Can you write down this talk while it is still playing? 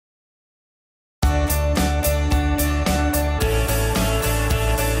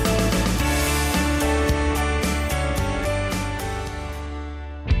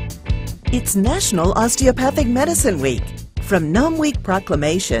It's National Osteopathic Medicine Week. From NOM Week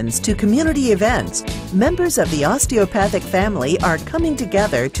proclamations to community events, members of the osteopathic family are coming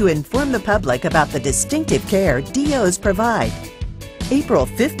together to inform the public about the distinctive care DOs provide. April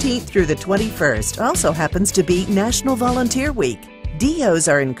 15th through the 21st also happens to be National Volunteer Week. DOs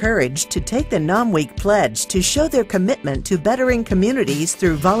are encouraged to take the NOM Week pledge to show their commitment to bettering communities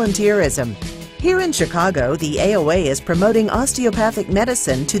through volunteerism. Here in Chicago, the AOA is promoting osteopathic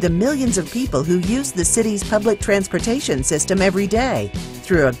medicine to the millions of people who use the city's public transportation system every day.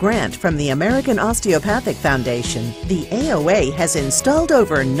 Through a grant from the American Osteopathic Foundation, the AOA has installed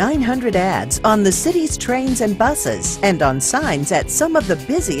over 900 ads on the city's trains and buses and on signs at some of the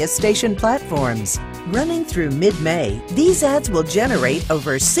busiest station platforms. Running through mid-May, these ads will generate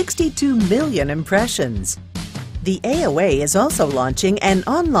over 62 million impressions. The AOA is also launching an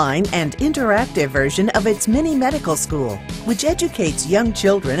online and interactive version of its mini medical school, which educates young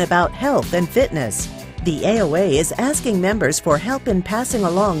children about health and fitness. The AOA is asking members for help in passing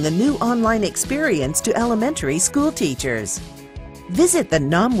along the new online experience to elementary school teachers. Visit the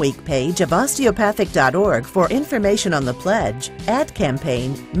NOM Week page of osteopathic.org for information on the pledge, ad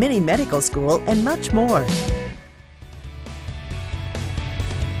campaign, mini medical school, and much more.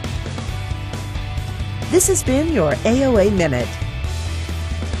 This has been your AOA Minute.